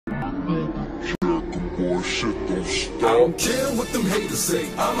shit don't stop. I don't care what them haters say,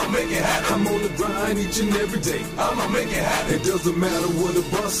 I'ma make it happen. I'm on the grind each and every day, I'ma make it happen. It doesn't matter what a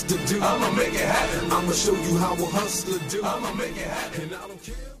buster do, I'ma make it happen. I'ma show you how a hustler do, I'ma make it happen. I don't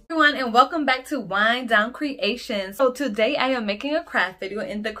care. Everyone, and welcome back to Wind Down Creations. So today I am making a craft video.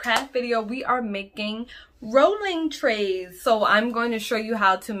 In the craft video we are making rolling trays. So I'm going to show you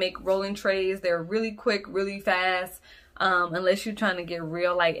how to make rolling trays. They're really quick, really fast. Unless you're trying to get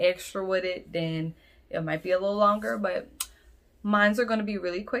real like extra with it, then it might be a little longer, but mines are going to be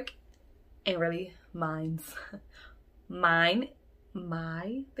really quick and really my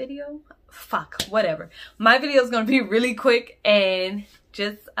video, my video is going to be really quick, and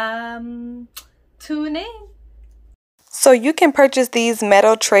just tune in. So you can purchase these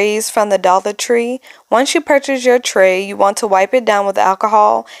metal trays from the Dollar Tree. Once you purchase your tray, you want to wipe it down with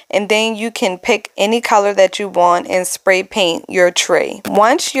alcohol, and then you can pick any color that you want and spray paint your tray.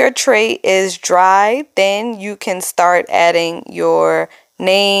 Once your tray is dry, then you can start adding your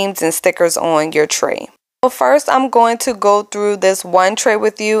names and stickers on your tray. So first I'm going to go through this one tray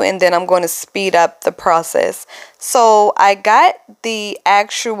with you, and then I'm going to speed up the process. So I got the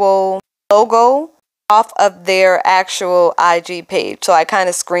actual logo off of their actual IG page. So I kind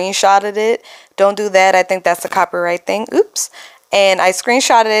of screenshotted it. Don't do that. I think that's a copyright thing. Oops. And I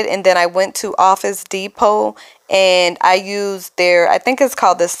screenshotted it, and then I went to Office Depot and I used their, I think it's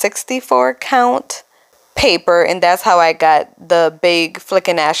called the 64 count paper, and that's how I got the big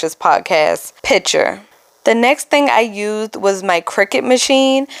Flickin' Ashes podcast picture. The next thing I used was my Cricut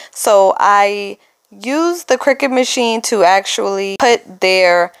machine. So I used the Cricut machine to actually put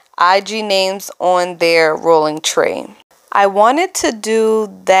their IG names on their rolling tray. I wanted to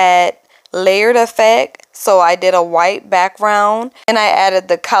do that layered effect, so I did a white background and I added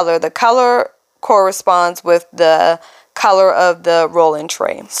the color. The color corresponds with the color of the rolling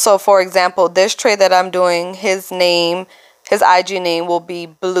tray. So for example, this tray that I'm doing, his IG name will be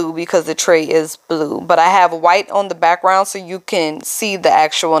blue because the tray is blue, but I have white on the background so you can see the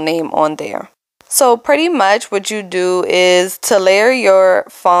actual name on there. So pretty much what you do is to layer your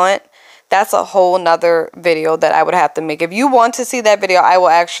font. That's a whole nother video that I would have to make. If you want to see that video, I will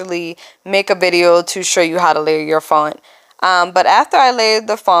actually make a video to show you how to layer your font. But after I layered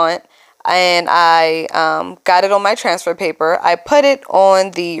the font and I got it on my transfer paper, I put it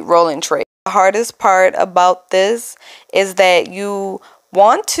on the rolling tray. The hardest part about this is that you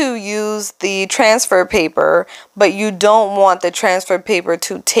want to use the transfer paper, but you don't want the transfer paper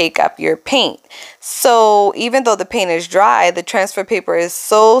to take up your paint. So even though the paint is dry, the transfer paper is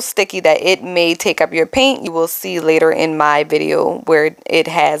so sticky that it may take up your paint. You will see later in my video where it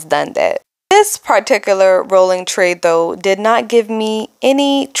has done that. This particular rolling tray though did not give me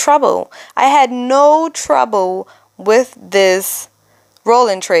any trouble. I had no trouble with this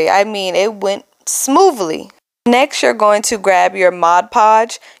rolling tray. I mean, it went smoothly. Next, you're going to grab your Mod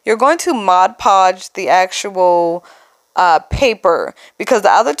Podge. You're going to Mod Podge the actual paper, because the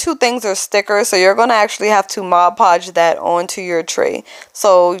other two things are stickers, so you're going to actually have to Mod Podge that onto your tray.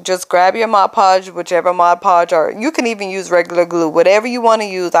 So just grab your Mod Podge, whichever Mod Podge, or you can even use regular glue, whatever you want to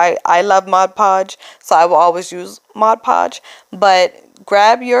use. I love Mod Podge, so I will always use Mod Podge. But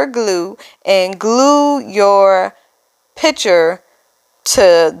grab your glue and glue your picture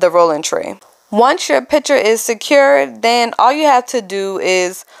to the rolling tray. Once your picture is secured, then all you have to do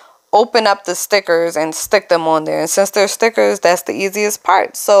is open up the stickers and stick them on there. And since they're stickers, that's the easiest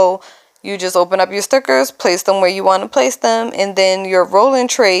part. So you just open up your stickers, place them where you want to place them, and then your rolling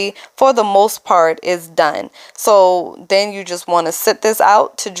tray, for the most part, is done. So then you just want to sit this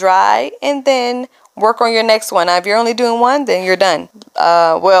out to dry and then work on your next one. Now, if you're only doing one, then you're done.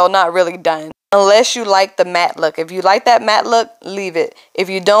 Well, not really done. Unless you like the matte look. If you like that matte look, leave it. If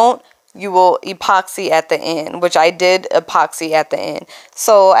you don't, you will epoxy at the end, which I did epoxy at the end.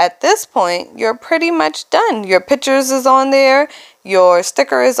 So at this point, you're pretty much done. Your pictures is on there, your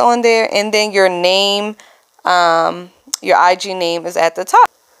sticker is on there, and then your name, your IG name is at the top.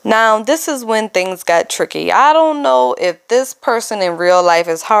 Now, this is when things got tricky. I don't know if this person in real life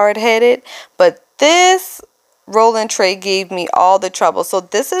is hard-headed, but this rolling tray gave me all the trouble. So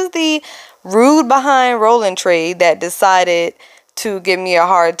this is the rude behind rolling tray that decided to give me a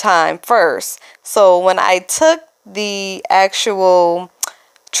hard time first. So when I took the actual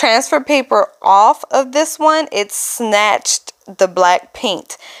transfer paper off of this one, it snatched the black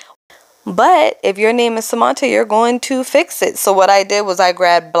paint. But if your name is Samantha, you're going to fix it. So what I did was I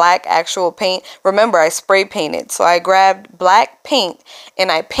grabbed black actual paint. Remember, I spray painted. So I grabbed black paint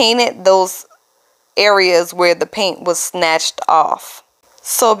and I painted those areas where the paint was snatched off.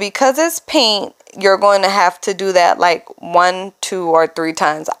 So because it's paint, you're going to have to do that like 1, 2, or 3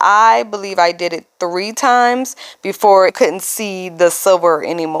 times. I believe I did it 3 times before I couldn't see the silver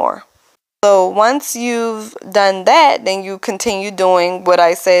anymore. So once you've done that, then you continue doing what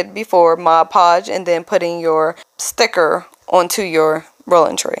I said before, Mod Podge, and then putting your sticker onto your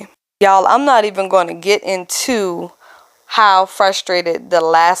rolling tray. Y'all, I'm not even going to get into how frustrated the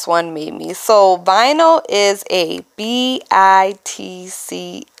last one made me. So Viynl is a B-I-T-C-H.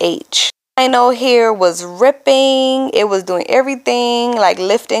 Viynl here was ripping. It was doing everything, like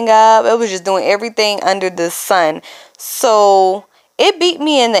lifting up. It was just doing everything under the sun. So it beat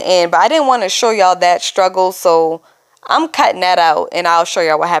me in the end, but I didn't want to show y'all that struggle. So I'm cutting that out and I'll show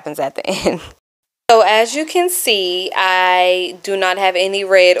y'all what happens at the end. So as you can see, I do not have any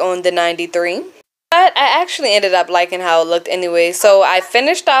red on the 93. But I actually ended up liking how it looked anyway. So I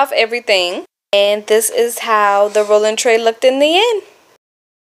finished off everything. And this is how the rolling tray looked in the end.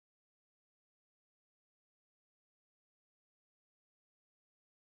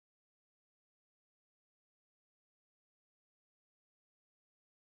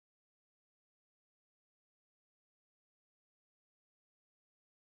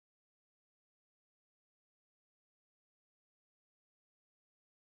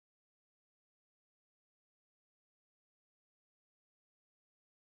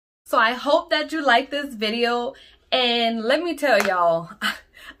 So I hope that you like this video, and let me tell y'all,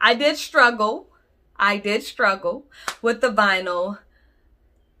 I did struggle with the Viynl.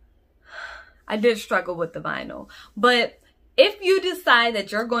 But if you decide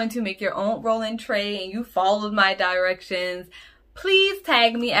that you're going to make your own rolling tray and you followed my directions, please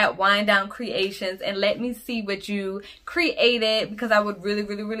tag me at Wind Down Creations and let me see what you created, because I would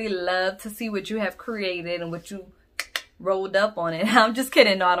really love to see what you have created and what you rolled up on it. I'm just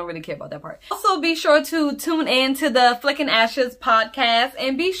kidding. No, I don't really care about that part. Also, be sure to tune in to the Flicking Ashes podcast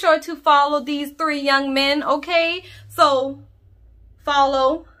and be sure to follow these 3 young men, okay? So,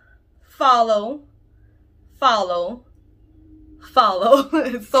 follow.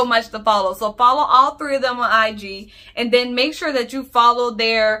 It's so much to follow. So follow all 3 of them on IG, and then make sure that you follow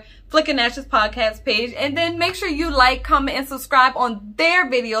their Flicking Ashes podcast page, and then make sure you like, comment, and subscribe on their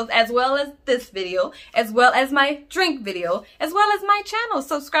videos, as well as this video, as well as my drink video, as well as my channel.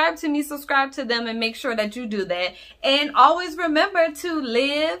 Subscribe to me, subscribe to them, and make sure that you do that. And always remember to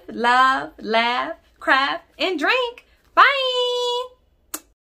live, love, laugh, craft, and drink. Bye!